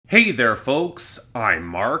Hey there folks, I'm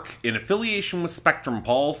Mark, in affiliation with Spectrum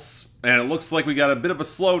Pulse, and it looks like we got a bit of a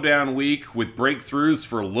slowdown week with breakthroughs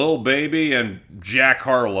for Lil Baby and Jack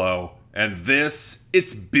Harlow. And this,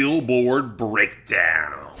 it's Billboard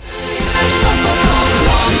Breakdown.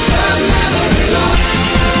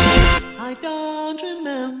 I don't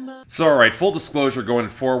remember. So alright, full disclosure going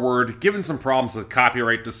forward, given some problems with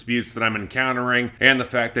copyright disputes that I'm encountering, and the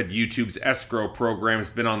fact that YouTube's escrow program has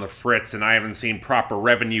been on the fritz and I haven't seen proper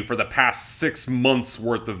revenue for the past 6 months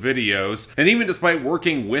worth of videos, and even despite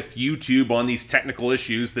working with YouTube on these technical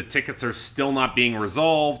issues, the tickets are still not being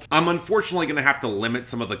resolved, I'm unfortunately going to have to limit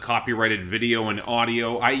some of the copyrighted video and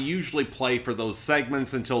audio I usually play for those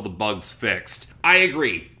segments until the bug's fixed. I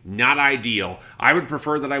agree, not ideal. I would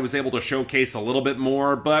prefer that I was able to showcase a little bit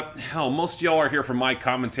more, but hell, most of y'all are here for my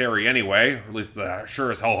commentary anyway, or at least sure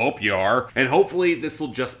as hell hope you are, and hopefully this will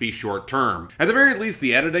just be short term. At the very least,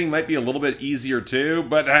 the editing might be a little bit easier too,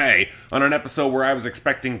 but hey, on an episode where I was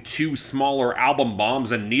expecting 2 smaller album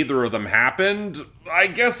bombs and neither of them happened, I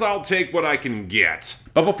guess I'll take what I can get.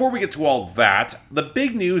 But before we get to all that, the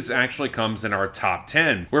big news actually comes in our top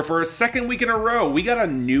 10, where for a second week in a row, we got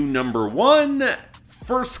a new number 1,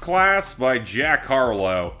 First Class by Jack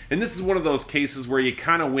Harlow. And this is one of those cases where you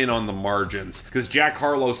kind of win on the margins, because Jack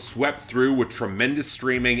Harlow swept through with tremendous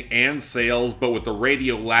streaming and sales, but with the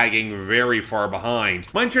radio lagging very far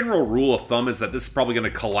behind. My general rule of thumb is that this is probably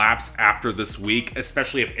going to collapse after this week,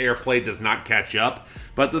 especially if airplay does not catch up,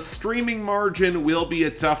 but the streaming margin will be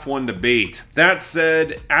a tough one to beat. That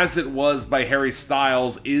said, As It Was by Harry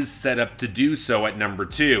Styles is set up to do so at number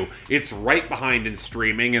 2. It's right behind in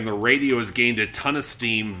streaming, and the radio has gained a ton of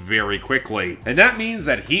steam very quickly. And that means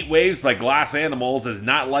that Heat Waves by Glass Animals is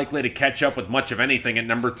not likely to catch up with much of anything at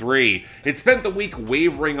number 3. It spent the week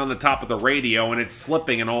wavering on the top of the radio, and it's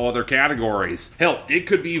slipping in all other categories. Hell, it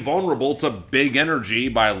could be vulnerable to Big Energy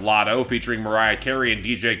by Lotto featuring Mariah Carey and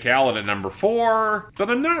DJ Khaled at number 4. But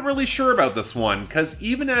I'm not really sure about this one, because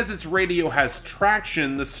even as its radio has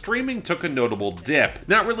traction, the streaming took a notable dip.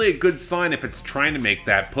 Not really a good sign if it's trying to make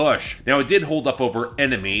that push. Now, it did hold up over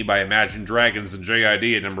Enemy by Imagine Dragons and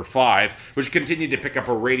JID at number 5, which continued to pick up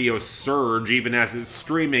a radio surge even as its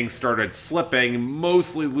streaming started slipping,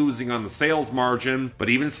 mostly losing on the sales margin. But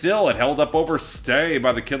even still, it held up over Stay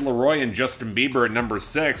by The Kid Laroi and Justin Bieber at number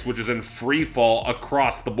 6, which is in free fall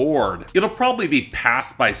across the board. It'll probably be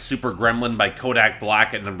passed by Super Gremlin by Kodak Black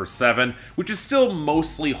at number 7, which is still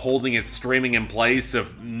mostly holding its streaming in place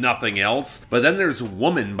if nothing else. But then there's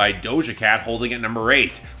Woman by Doja Cat holding at number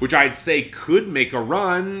 8, which I'd say could make a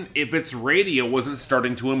run if its radio wasn't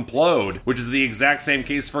starting to implode, which is the exact same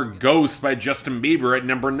case for Ghost by Justin Bieber at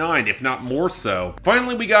number 9, if not more so.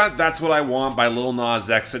 Finally, we got That's What I Want by Lil Nas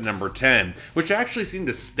X at number 10, which actually seemed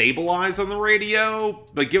to stabilize on the radio,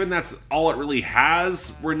 but given that's all it really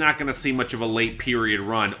has, we're not going to see much of a late period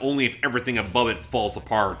run, only if everything above it falls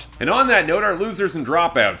apart. And on that note, our losers and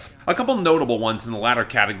dropouts. A couple notable ones in the latter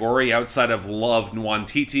category, outside of Love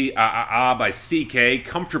Nwantiti by CK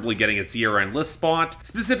comfortably getting its year-end list spot,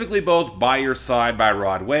 specifically both By Your Side by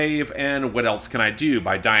Rod Wave and What Else Can I Do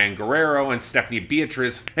by Diane Guerrero and Stephanie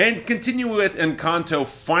Beatriz, and continue with Encanto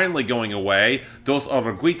finally going away, Dos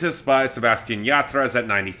Oruguitas by Sebastian Yatras at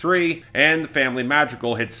 93, and The Family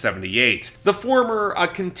Madrigal hit 78. The former, a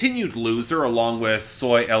continued loser, along with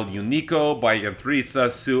Soy El Unico by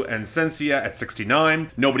Yantrisa Su Esencia at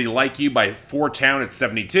 69, Nobody Like You by Four Town at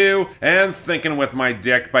 72, and Thinking With My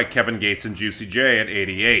Dick by Kevin Gates and Juicy J at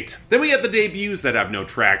 88. Then we have the debuts that have no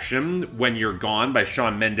traction, When You're Gone by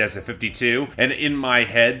Shawn Mendes at 52, and In My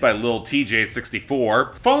Head by Lil TJ at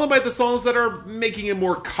 64, followed by the songs that are making a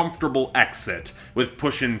more comfortable exit, with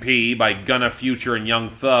Pushin' P by Gunna, Future, and Young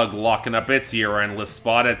Thug locking up its year-end list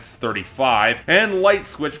spot at 35, and Light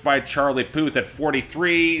Switch by Charlie Puth at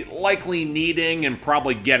 43, likely needing and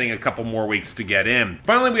probably getting a couple more weeks to get in.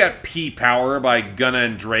 Finally, we got P-Power by Gunna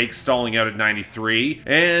and Drake stalling out at 93,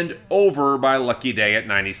 and Over by Lucky Day at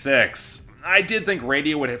 96. I did think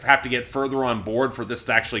radio would have to get further on board for this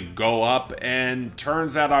to actually go up, and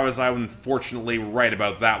turns out I was unfortunately right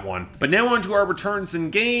about that one. But now on to our returns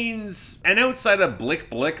and gains, and outside of Blick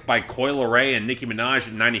Blick by Coi Leray and Nicki Minaj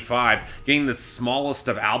at 95, getting the smallest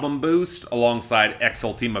of album boost, alongside Ex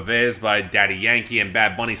Ultima Vez by Daddy Yankee and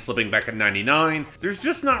Bad Bunny slipping back at 99, there's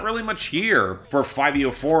just not really much here. For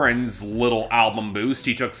Fivio Foreign's little album boost,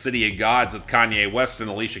 he took City of Gods with Kanye West and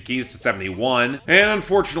Alicia Keys to 71, and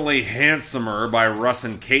unfortunately Hanson Handsomer by Russ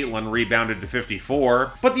and Caitlin rebounded to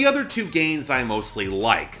 54, but the other two gains I mostly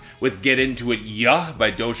like, with Get Into It Yuh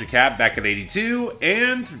by Doja Cat back at 82,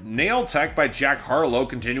 and Nail Tech by Jack Harlow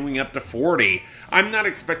continuing up to 40. I'm not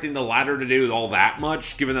expecting the latter to do all that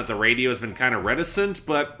much, given that the radio has been kind of reticent,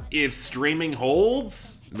 but if streaming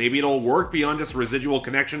holds, maybe it'll work beyond just residual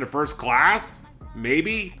connection to First Class?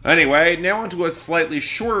 Maybe? Anyway, now onto a slightly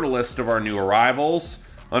shorter list of our new arrivals.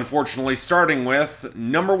 Unfortunately, starting with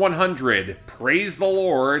number 100, Praise the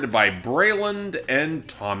Lord by Breland and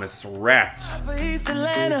Thomas Rhett.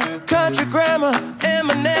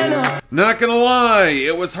 Not gonna lie,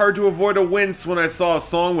 it was hard to avoid a wince when I saw a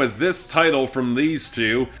song with this title from these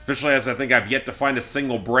two, especially as I think I've yet to find a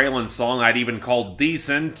single Breland song I'd even call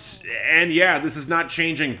decent, and yeah, this is not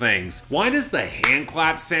changing things. Why does the hand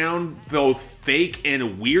clap sound both fake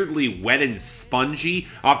and weirdly wet and spongy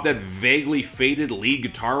off that vaguely faded lead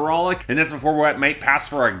guitar rollick? And that's before what might pass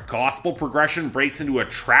for a gospel progression breaks into a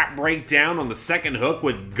trap breakdown on the second hook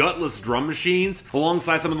with gutless drum machines,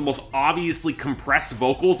 alongside some of the most obviously compressed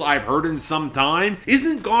vocals I've heard in some time.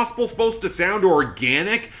 Isn't gospel supposed to sound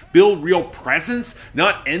organic, build real presence,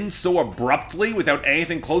 not end so abruptly without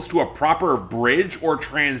anything close to a proper bridge or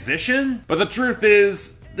transition? But the truth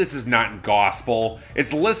is, this is not gospel.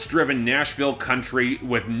 It's list-driven Nashville country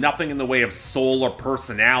with nothing in the way of soul or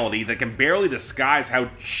personality that can barely disguise how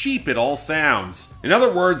cheap it all sounds. In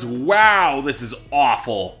other words, wow, this is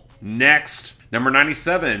awful. Next. Number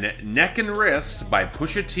 97, Neck and Wrist by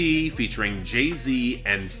Pusha-T featuring Jay-Z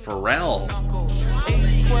and Pharrell.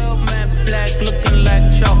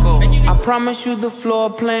 I promise you the floor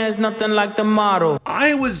plan's nothing like the model.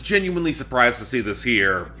 I was genuinely surprised to see this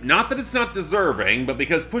here. Not that it's not deserving, but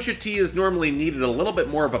because Pusha T has normally needed a little bit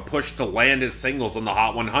more of a push to land his singles on the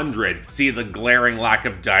Hot 100. See the glaring lack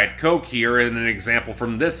of Diet Coke here in an example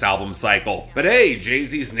from this album cycle. But hey,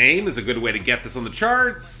 Jay-Z's name is a good way to get this on the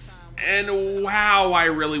charts. And wow, I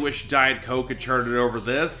really wish Diet Coke had charted over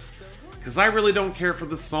this, because I really don't care for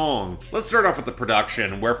the song. Let's start off with the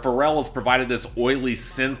production, where Pharrell has provided this oily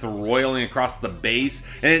synth roiling across the bass,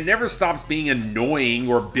 and it never stops being annoying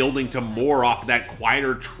or building to more off of that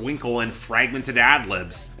quieter twinkle and fragmented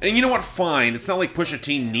ad-libs. And you know what, fine, it's not like Pusha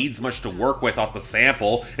T needs much to work with off the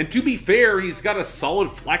sample, and to be fair, he's got a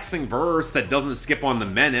solid flexing verse that doesn't skip on the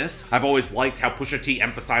menace. I've always liked how Pusha T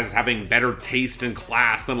emphasizes having better taste and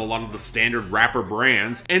class than a lot of the standard rapper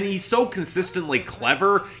brands, and he's so consistently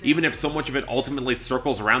clever, even if so much of it ultimately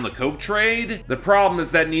circles around the coke trade. The problem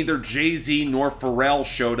is that neither Jay-Z nor Pharrell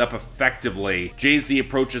showed up effectively. Jay-Z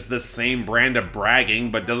approaches this same brand of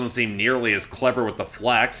bragging, but doesn't seem nearly as clever with the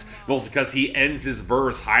flex, mostly because he ends his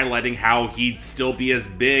verse highlighting how he'd still be as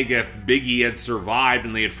big if Biggie had survived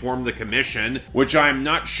and they had formed the commission, which I'm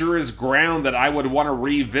not sure is ground that I would want to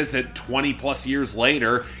revisit 20 plus years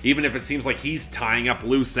later, even if it seems like he's tying up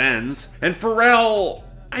loose ends. And Pharrell,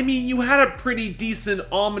 I mean, you had a pretty decent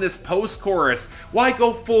ominous post-chorus. Why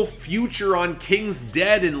go full Future on King's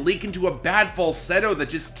Dead and leak into a bad falsetto that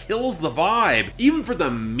just kills the vibe? Even for the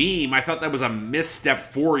meme, I thought that was a misstep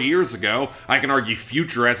 4 years ago. I can argue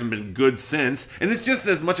Future hasn't been good since, and it's just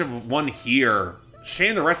as much of one here.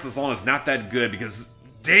 Shame the rest of the song is not that good because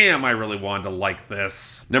damn, I really wanted to like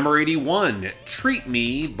this. Number 81, Treat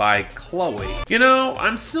Me by Chloe. You know,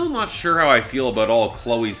 I'm still not sure how I feel about all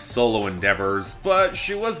Chloe's solo endeavors, but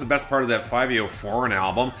she was the best part of that 5 Foreign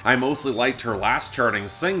album. I mostly liked her last charting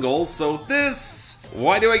single, so this...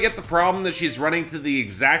 Why do I get the problem that she's running to the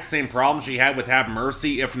exact same problem she had with Have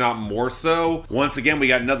Mercy, if not more so? Once again, we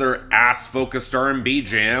got another ass-focused R&B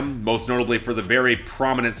jam, most notably for the very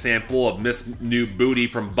prominent sample of Miss New Booty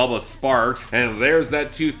from Bubba Sparks, and there's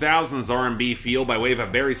that 2000s R&B feel by way of a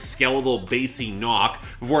very skeletal, bassy knock,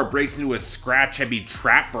 before it breaks into a scratch-heavy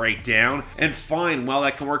trap breakdown. And fine, while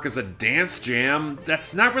that can work as a dance jam,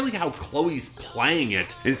 that's not really how Chloe's playing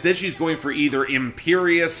it. Instead, she's going for either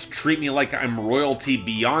imperious, treat me like I'm royalty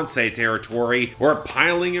Beyonce territory, or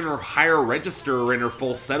piling in her higher register in her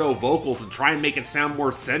falsetto vocals to try and make it sound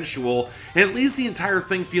more sensual, and it leaves the entire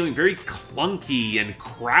thing feeling very clunky and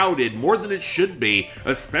crowded, more than it should be,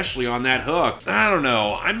 especially on that hook. I don't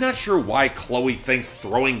know, I'm not sure why Chloe thinks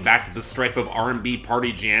throwing back to the stripe of R&B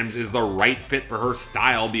party jams is the right fit for her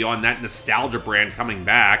style beyond that nostalgia brand coming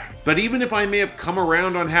back. But even if I may have come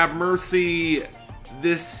around on Have Mercy,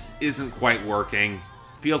 this isn't quite working.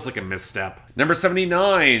 Feels like a misstep. Number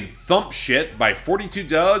 79, Thump Shit by 42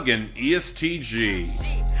 Dugg and ESTG.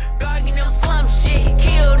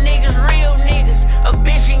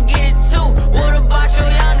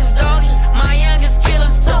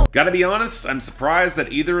 Gotta be honest, I'm surprised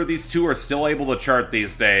that either of these two are still able to chart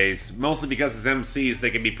these days, mostly because as MCs they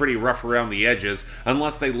can be pretty rough around the edges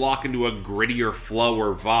unless they lock into a grittier flow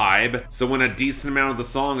or vibe. So when a decent amount of the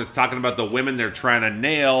song is talking about the women they're trying to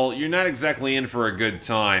nail, you're not exactly in for a good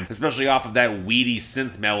time, especially off of that weedy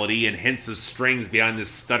synth melody and hints of strings behind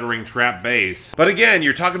this stuttering trap bass. But again,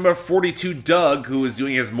 you're talking about 42 Dugg, who is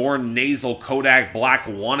doing his more nasal Kodak Black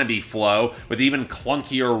wannabe flow with even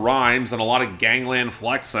clunkier rhymes and a lot of gangland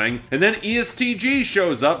flexing, and then ESTG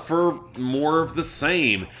shows up for more of the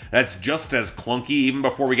same. That's just as clunky even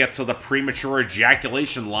before we get to the premature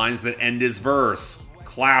ejaculation lines that end his verse.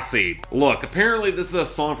 Classy. Look, apparently this is a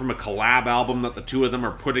song from a collab album that the two of them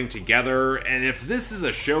are putting together, and if this is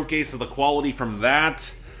a showcase of the quality from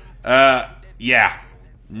that, yeah.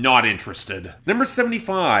 Not interested. Number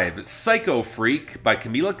 75, Psychofreak by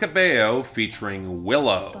Camila Cabello featuring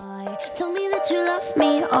WILLOW. Tell me that you love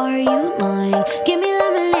me, are you lying? Give me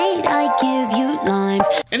lemonade, I give you limes.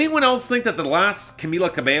 Anyone else think that the last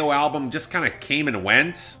Camila Cabello album just kind of came and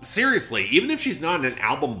went? Seriously, even if she's not an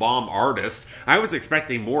album bomb artist, I was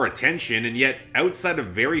expecting more attention, and yet outside of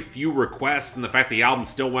very few requests and the fact the album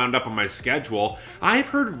still wound up on my schedule, I've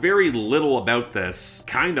heard very little about this.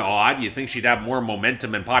 Kinda odd, you'd think she'd have more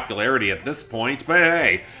momentum and popularity at this point, but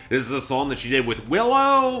hey, this is a song that she did with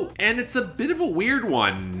WILLOW, and it's a bit of a weird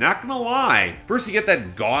one, not gonna lie. First you get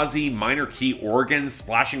that gauzy minor key organ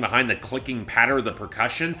splashing behind the clicking patter of the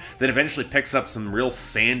percussion that eventually picks up some real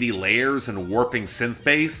sandy layers and warping synth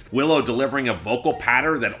bass, WILLOW delivering a vocal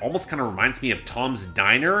patter that almost kind of reminds me of Tom's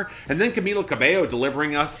Diner, and then Camila Cabello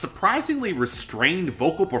delivering a surprisingly restrained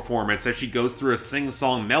vocal performance as she goes through a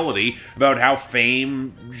sing-song melody about how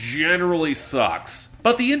fame generally sucks.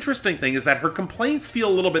 But the interesting thing is that her complaints feel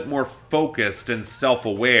a little bit more focused and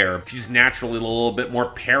self-aware. She's naturally a little bit more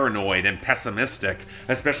paranoid and pessimistic,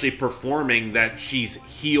 especially performing that she's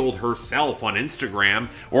healed herself on Instagram,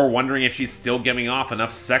 or wondering if she's still giving off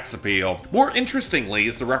enough sex appeal. More interestingly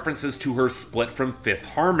is the references to her split from Fifth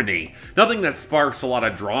Harmony. Nothing that sparks a lot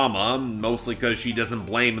of drama, mostly because she doesn't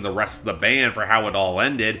blame the rest of the band for how it all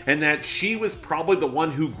ended, and that she was probably the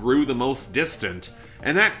one who grew the most distant.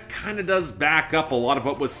 And that kinda does back up a lot of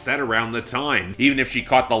what was said around the time, even if she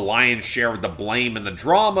caught the lion's share of the blame and the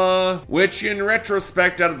drama, which in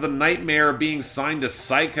retrospect, out of the nightmare of being signed to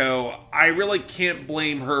Psycho, I really can't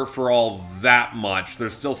blame her for all that much.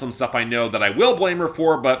 There's still some stuff I know that I will blame her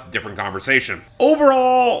for, but different conversation.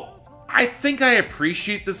 Overall, I think I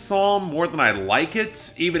appreciate this song more than I like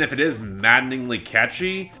it, even if it is maddeningly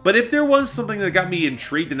catchy. But if there was something that got me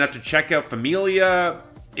intrigued enough to check out Familia,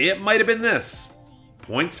 it might have been this.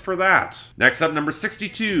 Points for that. Next up, number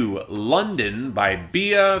 62, London by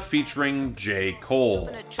Bia featuring J. Cole.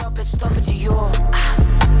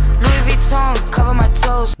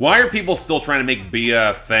 Why are people still trying to make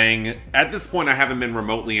Bia a thing? At this point, I haven't been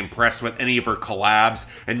remotely impressed with any of her collabs,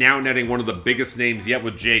 and now netting one of the biggest names yet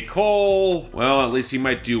with J. Cole, well, at least he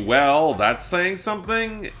might do well. That's saying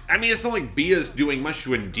something. I mean, it's not like Bia's doing much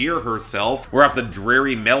to endear herself. We're off the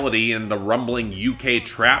dreary melody and the rumbling UK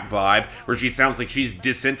trap vibe, where she sounds like she's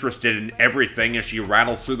disinterested in everything as she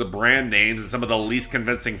rattles through the brand names and some of the least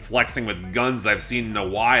convincing flexing with guns I've seen in a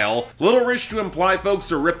while. Little rich to imply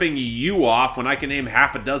folks are ripping you off when I can name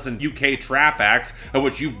half a dozen UK trap acts of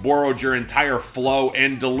which you've borrowed your entire flow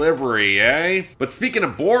and delivery, eh? But speaking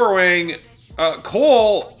of borrowing,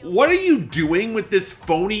 Cole, what are you doing with this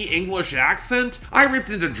phony English accent? I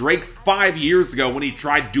ripped into Drake 5 years ago when he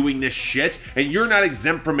tried doing this shit, and you're not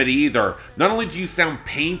exempt from it either. Not only do you sound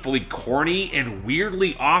painfully corny and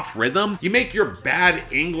weirdly off rhythm, you make your bad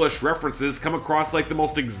English references come across like the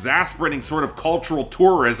most exasperating sort of cultural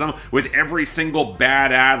tourism with every single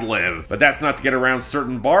bad ad-lib. But that's not to get around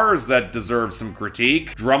certain bars that deserve some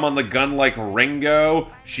critique. Drum on the gun like Ringo,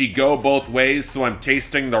 she go both ways so I'm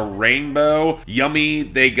tasting the rainbow. Yummy,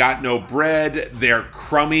 they got no bread, they're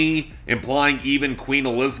crummy, implying even Queen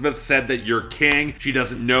Elizabeth said that you're king. She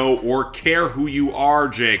doesn't know or care who you are,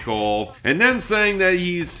 J. Cole. And then saying that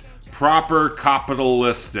he's proper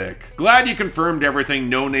capitalistic. Glad you confirmed everything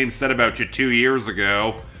No Name said about you 2 years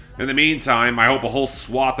ago. In the meantime, I hope a whole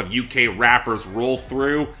swath of UK rappers roll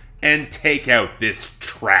through and take out this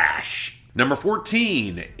trash. Number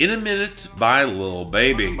 14, In a Minute by Lil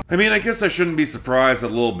Baby. I mean, I guess I shouldn't be surprised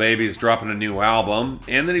that Lil Baby's dropping a new album,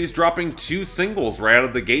 and that he's dropping 2 singles right out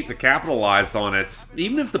of the gate to capitalize on it,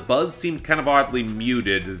 even if the buzz seemed kind of oddly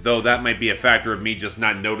muted, though that might be a factor of me just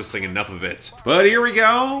not noticing enough of it. But here we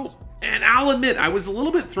go. And I'll admit, I was a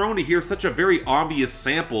little bit thrown to hear such a very obvious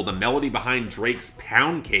sample, the melody behind Drake's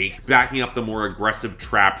Pound Cake, backing up the more aggressive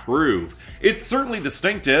trap groove. It's certainly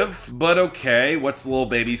distinctive, but okay, what's Lil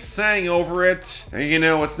Baby saying over it? And you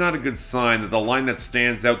know, it's not a good sign that the line that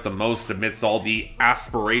stands out the most amidst all the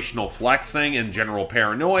aspirational flexing and general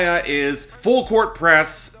paranoia is full court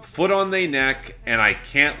press, foot on they neck, and I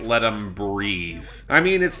can't let 'em breathe. I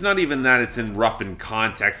mean, it's not even that it's in roughened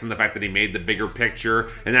context and the fact that he made the bigger picture,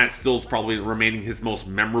 and that still is probably remaining his most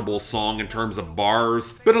memorable song in terms of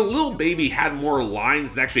bars, but a Lil Baby had more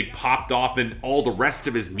lines that actually popped off in all the rest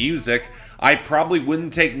of his music. I probably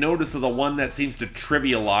wouldn't take notice of the one that seems to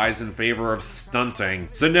trivialize in favor of stunting.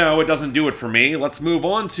 So no, it doesn't do it for me. Let's move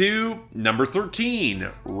on to number 13,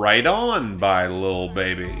 Right On by Lil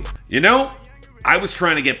Baby. You know, I was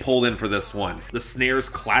trying to get pulled in for this one. The snares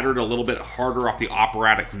clattered a little bit harder off the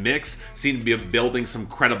operatic mix, seemed to be building some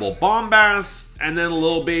credible bombast, and then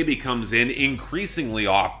Lil Baby comes in increasingly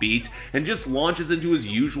offbeat and just launches into his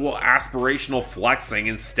usual aspirational flexing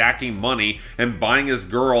and stacking money and buying his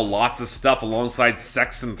girl lots of stuff alongside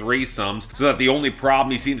sex and threesomes, so that the only problem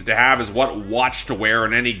he seems to have is what watch to wear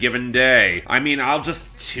on any given day. I mean, I'll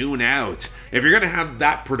just tune out. If you're gonna have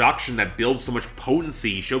that production that builds so much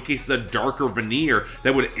potency, showcases a darker veneer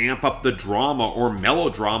that would amp up the drama or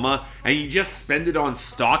melodrama, and you just spend it on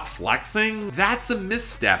stock flexing, that's a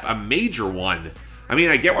misstep, a major one. I mean,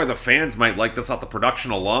 I get why the fans might like this off the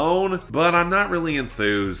production alone, but I'm not really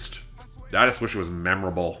enthused. I just wish it was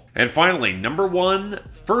memorable. And finally, number 1,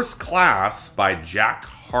 First Class by Jack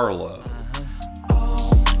Harlow.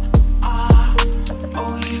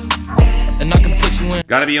 And I can put you in.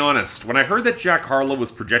 Gotta be honest, when I heard that Jack Harlow was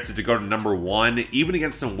projected to go to number 1, even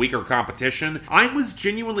against some weaker competition, I was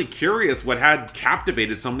genuinely curious what had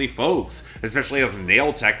captivated so many folks, especially as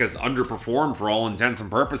Nail Tech has underperformed for all intents and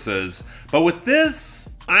purposes. But with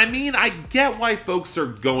this, I mean, I get why folks are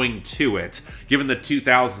going to it, given the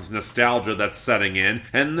 2000s nostalgia that's setting in,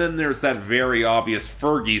 and then there's that very obvious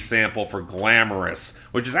Fergie sample for Glamorous,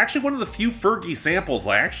 which is actually one of the few Fergie samples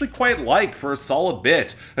I actually quite like for a solid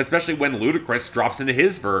bit, especially when Ludacris drops into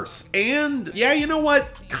his verse. And yeah, you know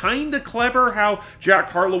what? Kinda clever how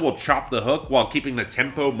Jack Harlow will chop the hook while keeping the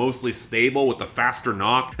tempo mostly stable with the faster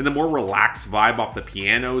knock and the more relaxed vibe off the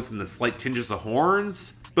pianos and the slight tinges of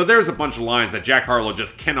horns. But there's a bunch of lines that Jack Harlow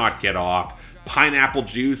just cannot get off. Pineapple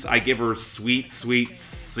Juice, I give her sweet, sweet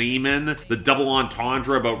semen. The double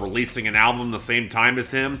entendre about releasing an album the same time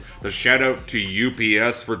as him. The shout out to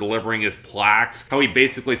UPS for delivering his plaques. How he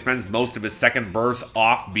basically spends most of his second verse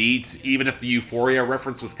offbeat, even if the Euphoria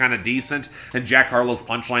reference was kind of decent, and Jack Harlow's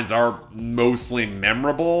punchlines are mostly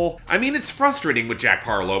memorable. I mean, it's frustrating with Jack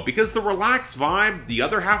Harlow because the relaxed vibe, the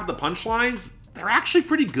other half of the punchlines, they're actually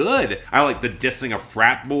pretty good. I like the dissing of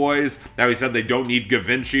frat boys, how he said they don't need Da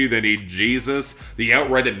Vinci, they need Jesus, the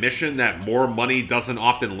outright admission that more money doesn't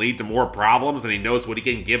often lead to more problems and he knows what he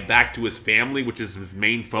can give back to his family, which is his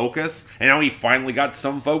main focus, and how he finally got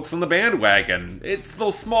some folks on the bandwagon. It's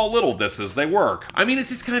those small little disses, they work. I mean, it's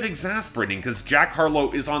just kind of exasperating because Jack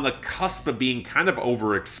Harlow is on the cusp of being kind of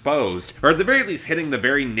overexposed, or at the very least hitting the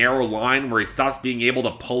very narrow line where he stops being able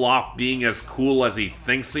to pull off being as cool as he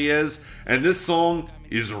thinks he is, and this song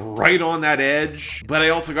is right on that edge, but I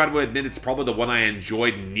also got to admit it's probably the one I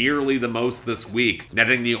enjoyed nearly the most this week,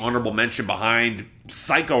 netting the honorable mention behind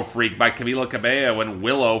Psychofreak by Camila Cabello and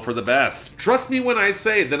WILLOW for the best. Trust me when I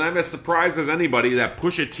say that I'm as surprised as anybody that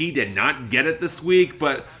Pusha-T did not get it this week,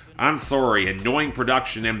 but I'm sorry, annoying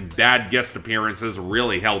production and bad guest appearances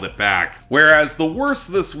really held it back. Whereas the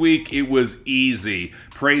worst this week, it was easy.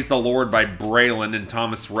 Praise the Lord by Breland and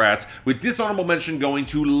Thomas Rhett, with dishonorable mention going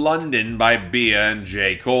to London by Bia and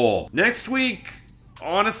J. Cole. Next week,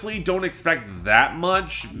 honestly, don't expect that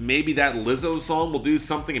much. Maybe that Lizzo song will do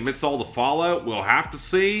something amidst all the fallout. We'll have to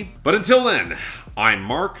see. But until then, I'm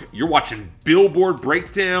Mark. You're watching Billboard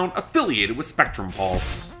Breakdown, affiliated with Spectrum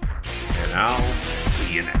Pulse. And I'll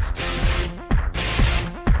see you next time.